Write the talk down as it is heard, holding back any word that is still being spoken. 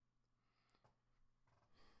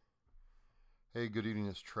Hey, good evening.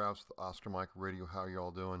 It's Travis with Oscar Mike Radio. How are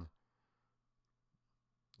y'all doing?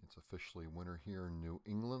 It's officially winter here in New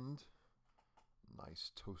England.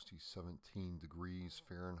 Nice toasty 17 degrees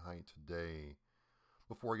Fahrenheit today.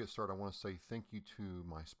 Before I get started, I want to say thank you to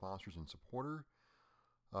my sponsors and supporter.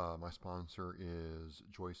 My sponsor is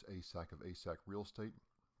Joyce Asack of Asack Real Estate,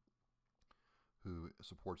 who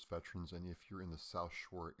supports veterans. And if you're in the South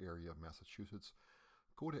Shore area of Massachusetts,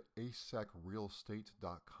 go to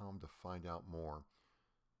asacrealestate.com to find out more.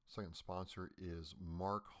 Second sponsor is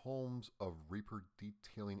Mark Holmes of Reaper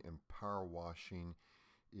Detailing and Power Washing.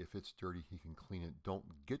 If it's dirty, he can clean it.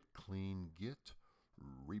 Don't get clean, get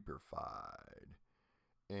Reaperfied.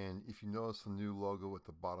 And if you notice the new logo at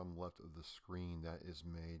the bottom left of the screen, that is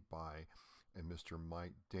made by a Mr.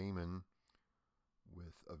 Mike Damon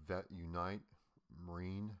with a Vet Unite,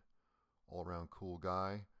 Marine, all around cool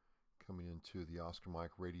guy, coming into the Oscar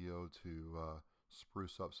Mike Radio to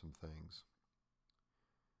spruce up some things.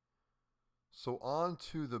 So on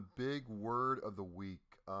to the big word of the week.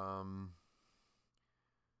 I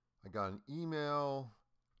got an email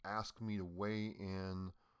asking me to weigh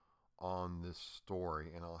in on this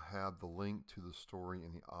story, and I'll have the link to the story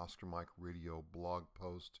in the Oscar Mike Radio blog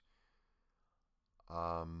post.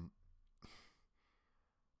 And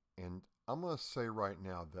I'm going to say right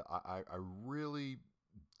now that I really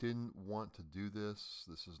didn't want to do this.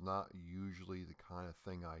 This is not usually the kind of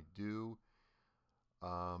thing I do.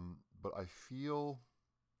 But I feel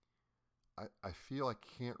I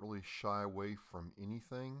can't really shy away from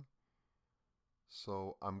anything.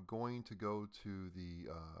 So I'm going to go to the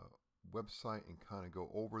website and kind of go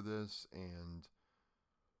over this and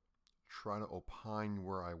try to opine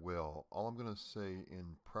where I will. All I'm going to say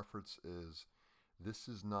in preference is this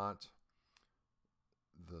is not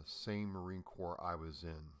the same Marine Corps I was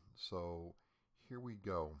in. So here we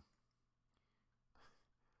go.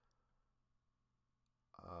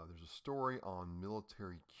 There's a story on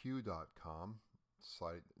militaryq.com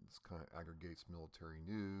site. This kind of aggregates military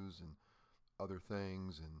news and other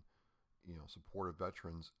things, and support of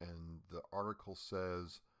veterans. And the article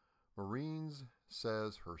says, Marines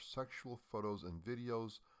says her sexual photos and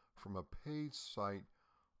videos from a paid site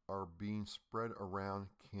are being spread around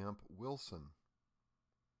Camp Wilson.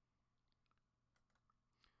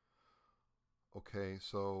 Okay,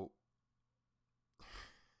 so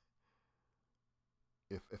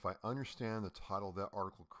if I understand the title of that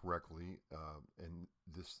article correctly, and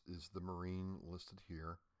this is the Marine listed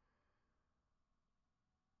here,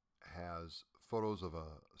 has photos of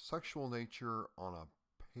a sexual nature on a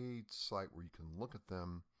paid site where you can look at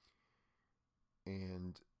them,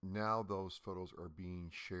 and now those photos are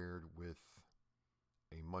being shared with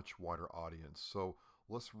a much wider audience. So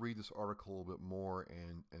let's read this article a little bit more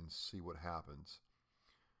and see what happens.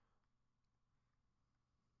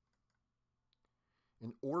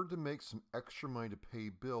 In order to make some extra money to pay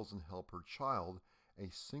bills and help her child, a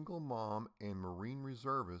single mom and Marine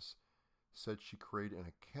reservist said she created an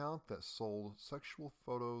account that sold sexual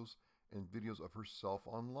photos and videos of herself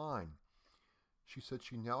online. She said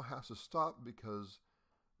she now has to stop because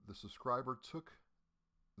the subscriber took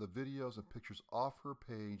the videos and pictures off her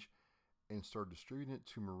page and started distributing it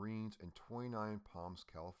to Marines in 29 Palms,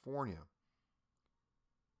 California.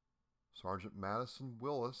 Sergeant Madison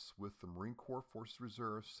Willis with the Marine Corps Forces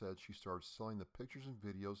Reserve said she started selling the pictures and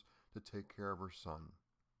videos to take care of her son.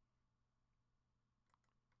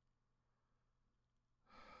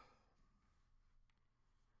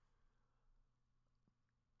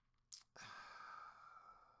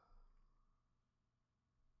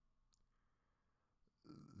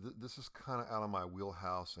 This is kind of out of my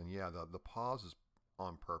wheelhouse, and yeah, the pause is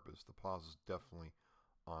on purpose. The pause is definitely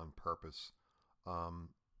on purpose. Um,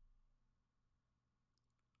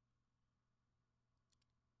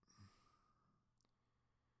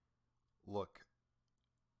 Look,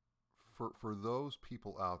 for those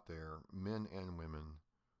people out there, men and women,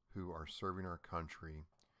 who are serving our country,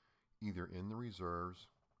 either in the reserves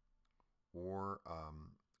or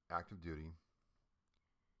active duty,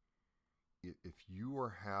 if you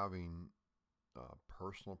are having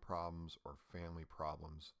personal problems or family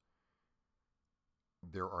problems,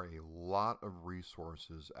 there are a lot of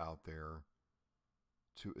resources out there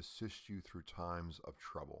to assist you through times of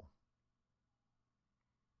trouble.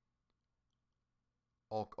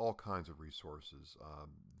 All kinds of resources.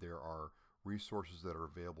 There are resources that are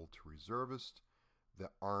available to reservists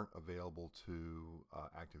that aren't available to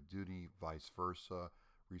active duty, vice versa.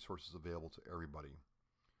 Resources available to everybody.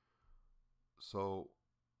 So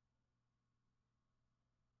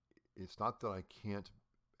it's not that I can't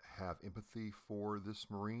have empathy for this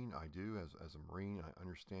Marine. I do. As a Marine, I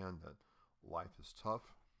understand that life is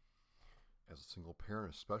tough. as a single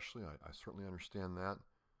parent especially, I certainly understand that.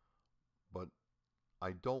 But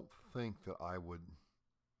I don't think that I would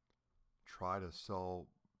try to sell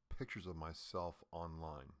pictures of myself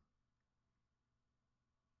online.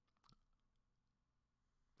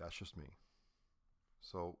 That's just me.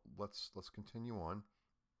 So let's continue on.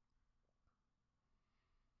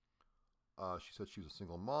 She said she was a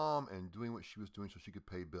single mom and doing what she was doing so she could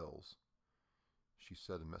pay bills. She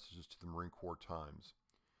said in messages to the Marine Corps Times.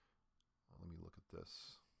 Let me look at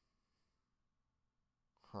this.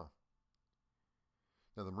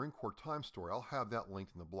 Now, the Marine Corps Times story, I'll have that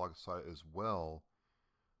linked in the blog site as well,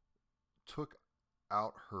 took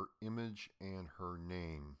out her image and her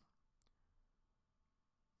name.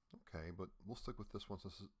 Okay, but we'll stick with this one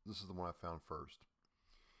since this is the one I found first.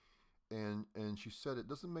 And she said it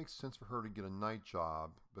doesn't make sense for her to get a night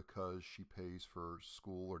job because she pays for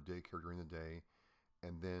school or daycare during the day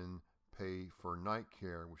and then pay for night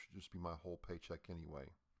care, which would just be my whole paycheck anyway.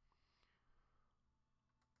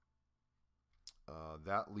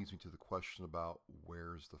 That leads me to the question about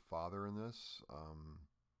where's the father in this?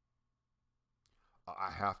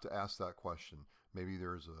 I have to ask that question. Maybe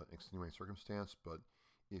there's an extenuating circumstance, but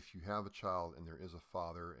if you have a child and there is a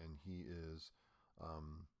father and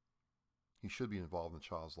he should be involved in the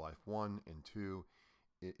child's life, one, and two,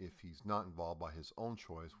 if he's not involved by his own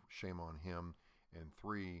choice, shame on him, and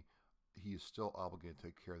three, he is still obligated to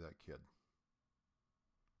take care of that kid.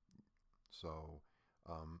 So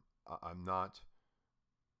I'm not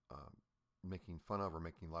making fun of or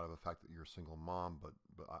making light of the fact that you're a single mom, but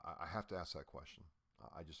I have to ask that question.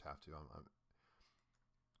 I just have to. I'm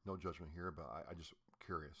no judgment here, but I just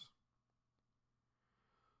curious.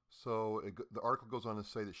 So the article goes on to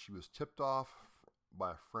say that she was tipped off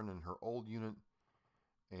by a friend in her old unit,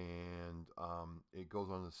 and it goes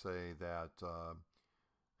on to say that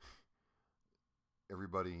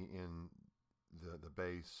everybody in the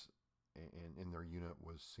base and in their unit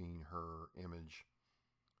was seeing her image,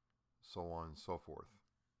 so on and so forth.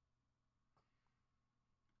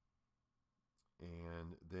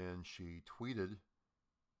 And then she tweeted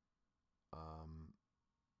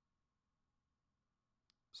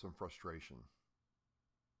some frustration.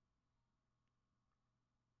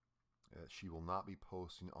 She will not be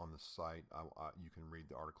posting on the site. You can read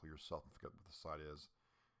the article yourself and forget what the site is.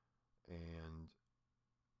 And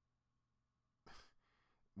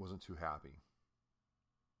wasn't too happy.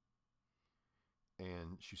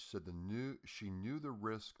 And she said she knew the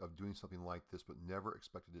risk of doing something like this, but never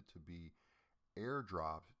expected it to be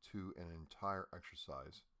airdropped to an entire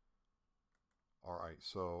exercise. All right,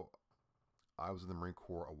 so I was in the Marine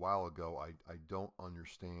Corps a while ago. I don't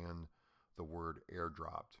understand the word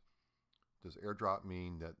airdropped. Does airdrop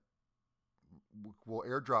mean that? Well,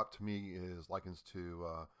 airdrop to me is likens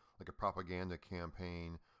to like a propaganda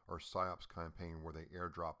campaign or PSYOPs campaign where they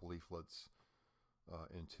airdrop leaflets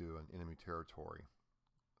into an enemy territory.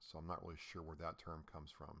 So I'm not really sure where that term comes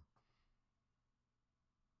from.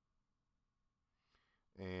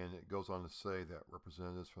 And it goes on to say that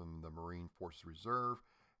representatives from the Marine Forces Reserve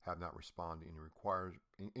have not responded to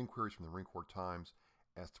any inquiries from the Marine Corps Times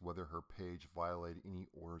as to whether her page violated any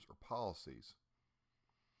orders or policies.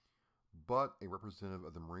 But a representative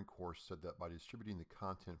of the Marine Corps said that by distributing the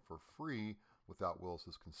content for free without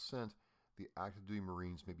Willis's consent, the active duty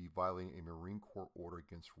Marines may be violating a Marine Corps order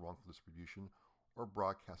against wrongful distribution or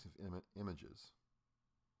broadcasting of images.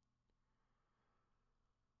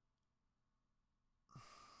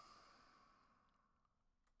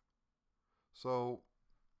 So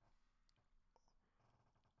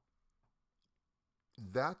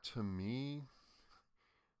that to me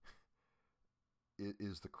it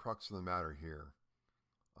is the crux of the matter here.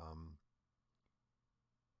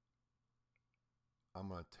 I'm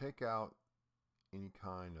going to take out any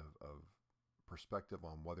kind of perspective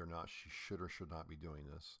on whether or not she should or should not be doing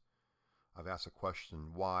this. I've asked a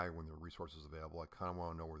question, why, when the resource is available. I kind of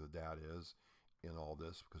want to know where the dad is in all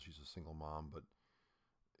this because she's a single mom. But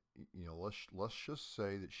you know, let's just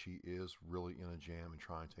say that she is really in a jam and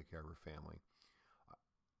trying to take care of her family.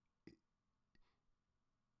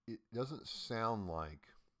 It doesn't sound like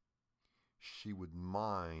she would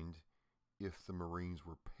mind if the Marines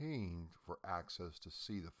were paying for access to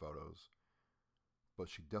see the photos, but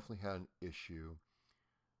she definitely had an issue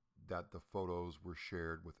that the photos were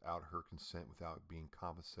shared without her consent, without being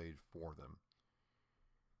compensated for them.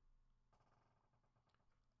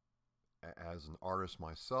 As an artist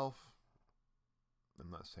myself,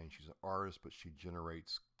 I'm not saying she's an artist, but she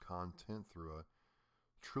generates content through a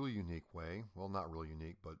truly unique way. Well, not really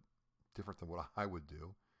unique, but different than what I would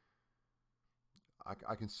do.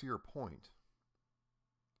 I can see her point.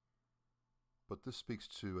 But But this speaks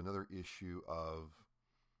to another issue of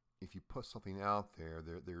if you put something out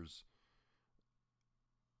there's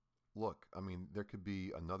look, I mean, there could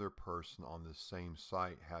be another person on the same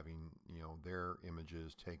site having, their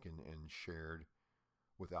images taken and shared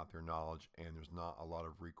without their knowledge, and there's not a lot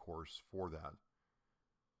of recourse for that.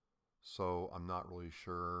 So I'm not really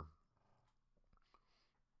sure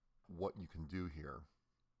what you can do here.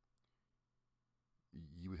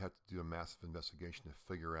 You would have to do a massive investigation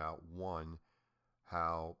to figure out, one,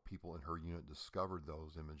 how people in her unit discovered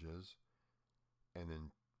those images, and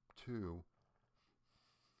then two,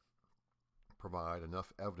 provide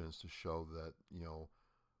enough evidence to show that,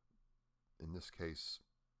 in this case,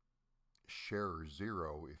 sharer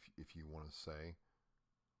zero, if you want to say,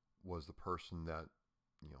 was the person that,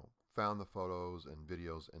 found the photos and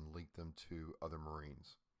videos and leaked them to other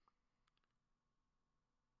Marines.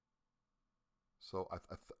 So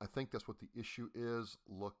I think that's what the issue is.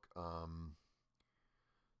 Look,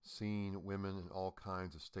 seeing women in all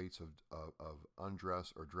kinds of states of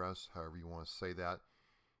undress or dress, however you want to say that,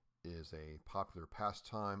 is a popular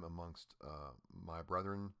pastime amongst my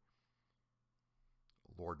brethren.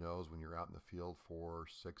 Lord knows when you're out in the field for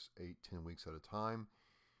 6, 8, 10 weeks at a time,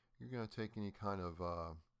 you're going to take any kind of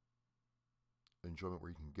enjoyment where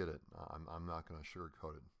you can get it. I'm not going to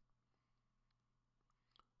sugarcoat it.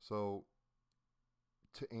 So,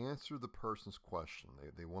 to answer the person's question,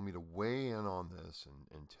 they want me to weigh in on this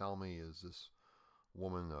and tell me, is this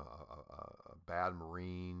woman a bad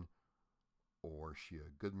Marine, or is she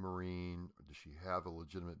a good Marine, or does she have a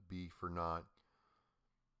legitimate beef or not?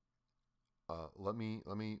 Let me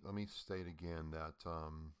state again that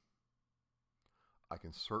I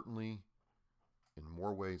can certainly, in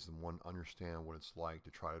more ways than one, understand what it's like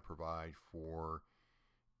to try to provide for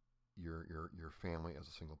your family as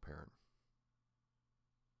a single parent.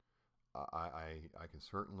 I can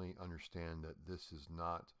certainly understand that this is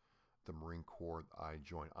not the Marine Corps that I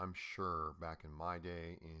joined. I'm sure back in my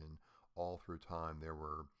day and all through time there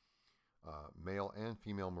were male and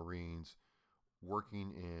female Marines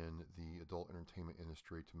working in the adult entertainment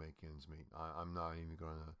industry to make ends meet. I'm not even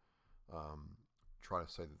going to try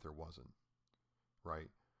to say that there wasn't, right?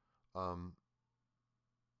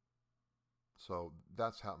 So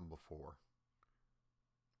that's happened before.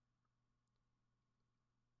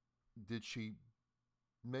 Did she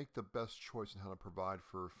make the best choice in how to provide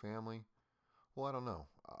for her family? Well, I don't know.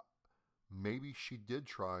 Maybe she did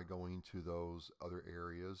try going to those other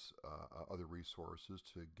areas, other resources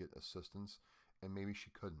to get assistance, and maybe she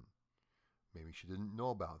couldn't. Maybe she didn't know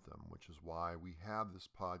about them, which is why we have this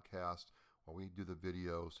podcast, why we do the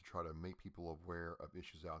videos to try to make people aware of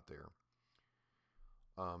issues out there.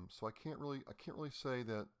 So I can't really say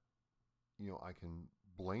that, I can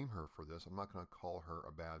blame her for this. I'm not going to call her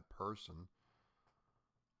a bad person.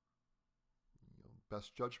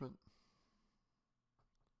 Best judgment?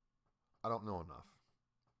 I don't know enough.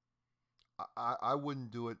 I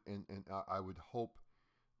wouldn't do it, and I would hope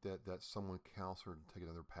that someone counsels her to take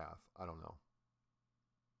another path. I don't know.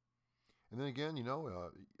 And then again,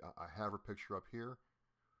 I have her picture up here.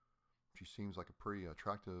 She seems like a pretty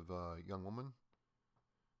attractive young woman.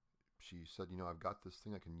 She said, I've got this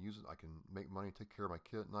thing, I can use it, I can make money, take care of my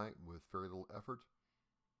kid at night with very little effort.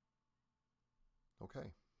 Okay.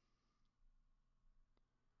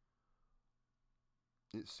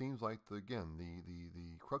 It seems like, the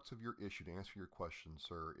crux of your issue, to answer your question,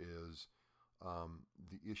 sir, is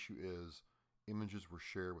the issue is images were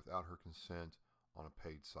shared without her consent on a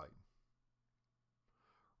paid site.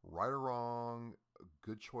 Right or wrong,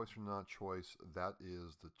 good choice or not choice, that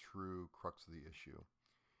is the true crux of the issue.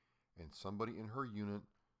 And somebody in her unit,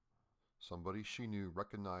 somebody she knew,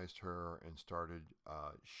 recognized her and started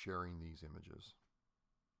sharing these images.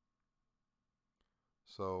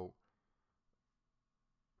 So,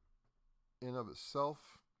 in of itself,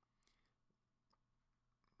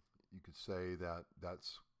 you could say that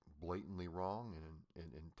that's blatantly wrong,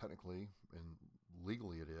 and technically and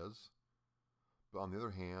legally it is. But on the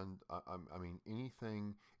other hand, I mean,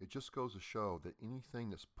 anything, it just goes to show that anything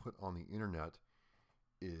that's put on the internet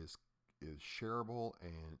is shareable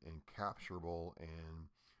and capturable and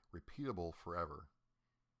repeatable forever.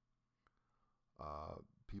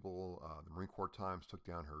 People, the Marine Corps Times took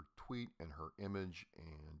down her tweet and her image,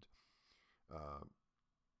 and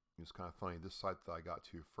it was kind of funny. This site that I got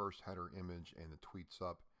to first had her image and the tweets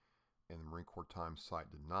up, and the Marine Corps Times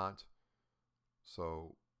site did not.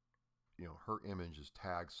 So, her image is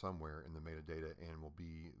tagged somewhere in the metadata and will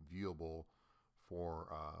be viewable for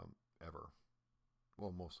ever.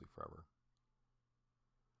 Well, mostly forever.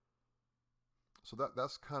 So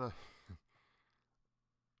that's kind of,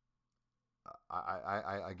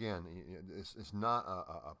 again, it's not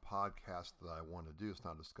a podcast that I want to do. It's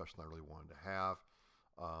not a discussion I really wanted to have.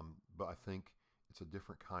 But I think it's a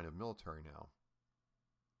different kind of military now.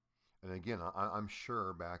 And again, I'm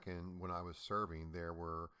sure back in when I was serving, there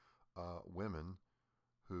were women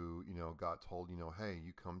who, got told, hey,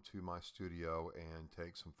 you come to my studio and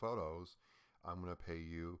take some photos. I'm going to pay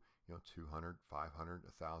you, $200, $500,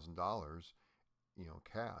 $1,000,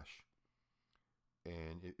 cash.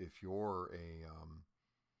 And if you're a,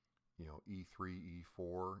 E3,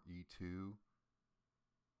 E4, E2,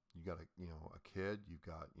 you got a kid, you've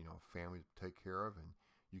got, a family to take care of, and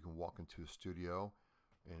you can walk into a studio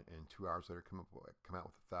and 2 hours later come out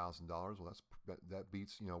with $1,000. Well, that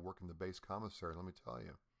beats, working the base commissary, let me tell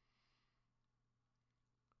you.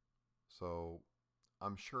 So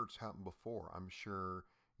I'm sure it's happened before. I'm sure,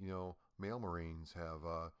 male Marines have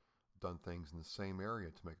done things in the same area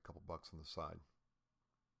to make a couple bucks on the side.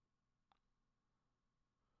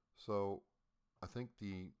 So I think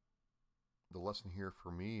the lesson here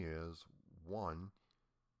for me is, one,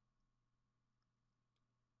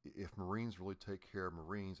 if Marines really take care of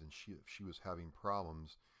Marines, and if she was having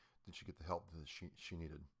problems, did she get the help that she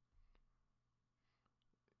needed?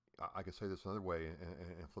 I could say this another way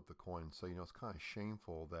and flip the coin and say, it's kind of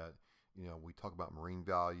shameful that, we talk about Marine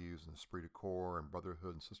values and esprit de corps and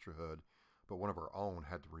brotherhood and sisterhood, but one of our own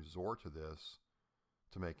had to resort to this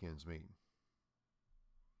to make ends meet.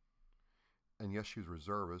 And yes, she was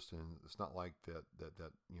reservist, and it's not like that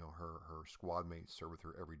her squad mates serve with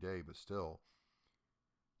her every day, but still,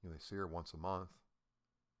 they see her once a month.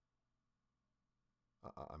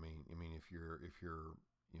 I mean, if you're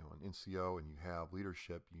an NCO and you have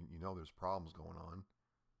leadership, you know there's problems going on.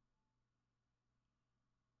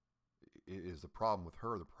 Is the problem with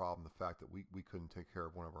her the fact that we couldn't take care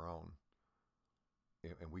of one of our own,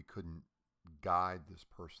 and we couldn't guide this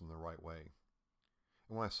person the right way?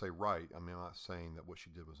 And when I say right, I'm not saying that what she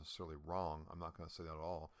did was necessarily wrong. I'm not going to say that at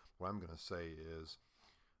all. What I'm going to say is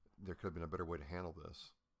there could have been a better way to handle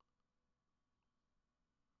this.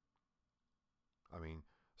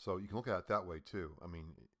 So you can look at it that way too.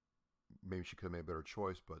 Maybe she could have made a better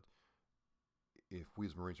choice, but if we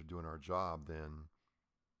as Marines are doing our job, then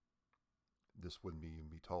this wouldn't even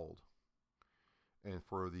be told. And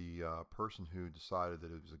for the person who decided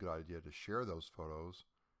that it was a good idea to share those photos,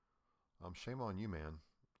 shame on you, man,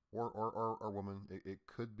 or woman. It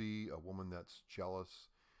could be a woman that's jealous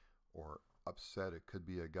or upset. It could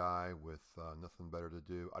be a guy with nothing better to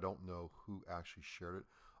do. I don't know who actually shared it.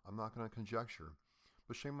 I'm not going to conjecture,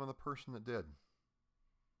 but shame on the person that did.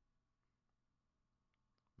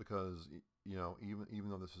 Because, even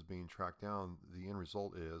though this is being tracked down, the end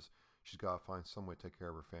result is she's got to find some way to take care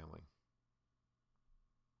of her family.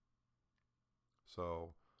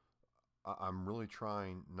 So I'm really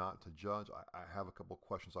trying not to judge. I have a couple of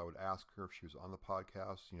questions I would ask her if she was on the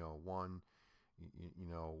podcast. One,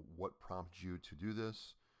 what prompted you to do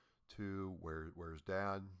this? Two, where's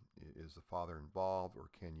dad? Is the father involved, or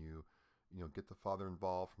can you, get the father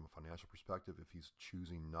involved from a financial perspective if he's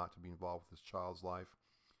choosing not to be involved with his child's life?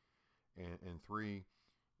 And three,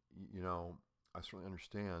 I certainly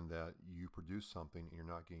understand that you produce something and you're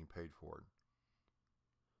not getting paid for it.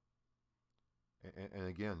 And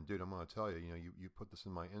again, dude, I'm going to tell you, you put this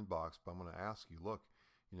in my inbox, but I'm going to ask you, look,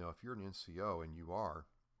 if you're an NCO and you are,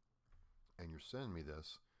 and you're sending me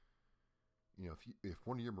this, if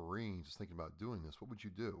one of your Marines is thinking about doing this, what would you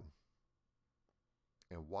do?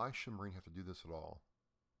 And why should a Marine have to do this at all?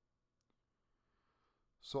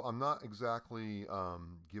 So I'm not exactly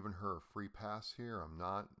giving her a free pass here. I'm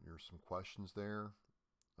not. There's some questions there.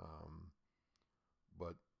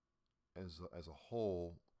 But as a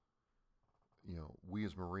whole, we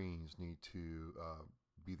as Marines need to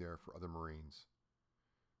be there for other Marines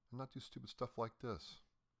and not do stupid stuff like this.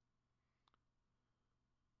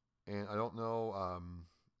 And I don't know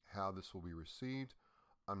how this will be received.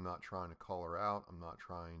 I'm not trying to call her out. I'm not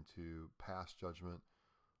trying to pass judgment.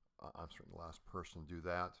 I'm certainly the last person to do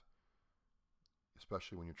that,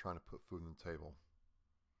 especially when you're trying to put food on the table.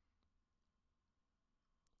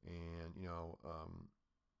 And,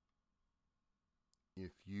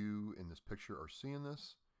 if you in this picture are seeing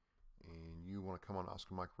this and you want to come on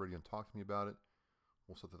Oscar Mike Radio and talk to me about it,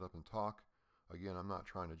 we'll set that up and talk. Again, I'm not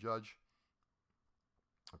trying to judge.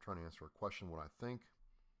 I'm trying to answer a question, what I think,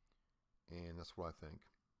 and that's what I think.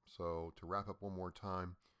 So to wrap up one more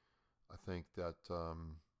time, I think that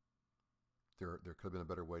there could have been a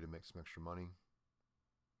better way to make some extra money.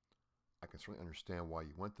 I can certainly understand why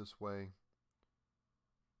you went this way.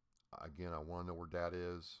 Again, I want to know where dad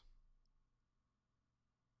is.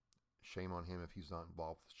 Shame on him if he's not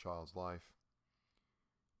involved with his child's life.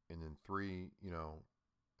 And then 3,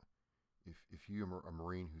 if you are a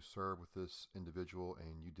Marine who served with this individual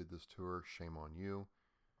and you did this to her, shame on you.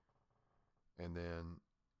 And then,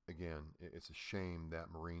 again, it's a shame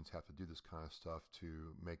that Marines have to do this kind of stuff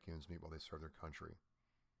to make ends meet while they serve their country.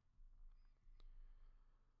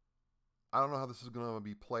 I don't know how this is going to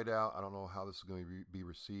be played out. I don't know how this is going to be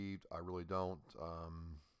received. I really don't.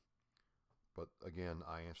 But again,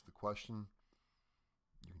 I answered the question.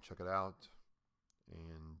 You can check it out.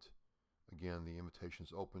 And again, the invitation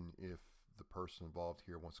is open if the person involved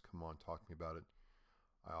here wants to come on and talk to me about it.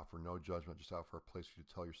 I offer no judgment, just offer a place for you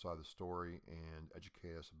to tell your side of the story and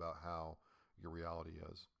educate us about how your reality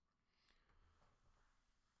is.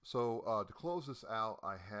 So to close this out,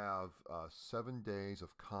 I have 7 days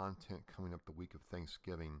of content coming up the week of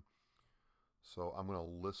Thanksgiving. So I'm going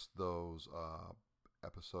to list those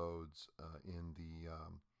episodes in the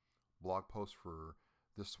blog post for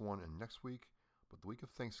this one and next week. But the week of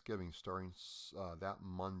Thanksgiving, starting that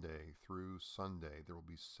Monday through Sunday, there will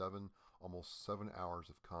be almost 7 hours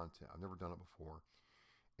of content. I've never done it before,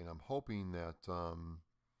 and I'm hoping that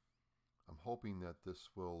this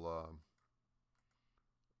will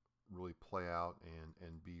really play out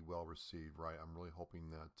and be well received. Right? I'm really hoping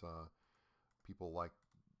that people like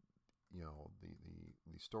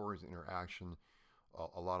the stories, the interaction.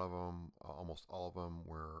 A lot of them, almost all of them,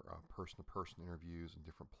 were person-to-person interviews in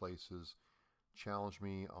different places. Challenged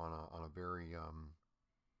me on a very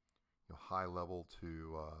high level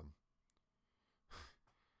to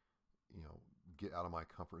get out of my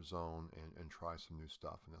comfort zone and try some new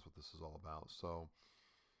stuff, and that's what this is all about. So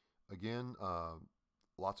again,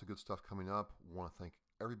 lots of good stuff coming up. Want to thank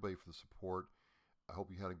everybody for the support. I hope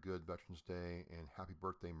you had a good Veterans Day, and happy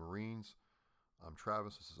birthday, Marines. I'm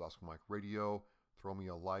Travis. This is Oscar Mike Radio. Throw me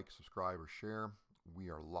a like, subscribe, or share. We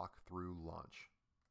are locked through lunch.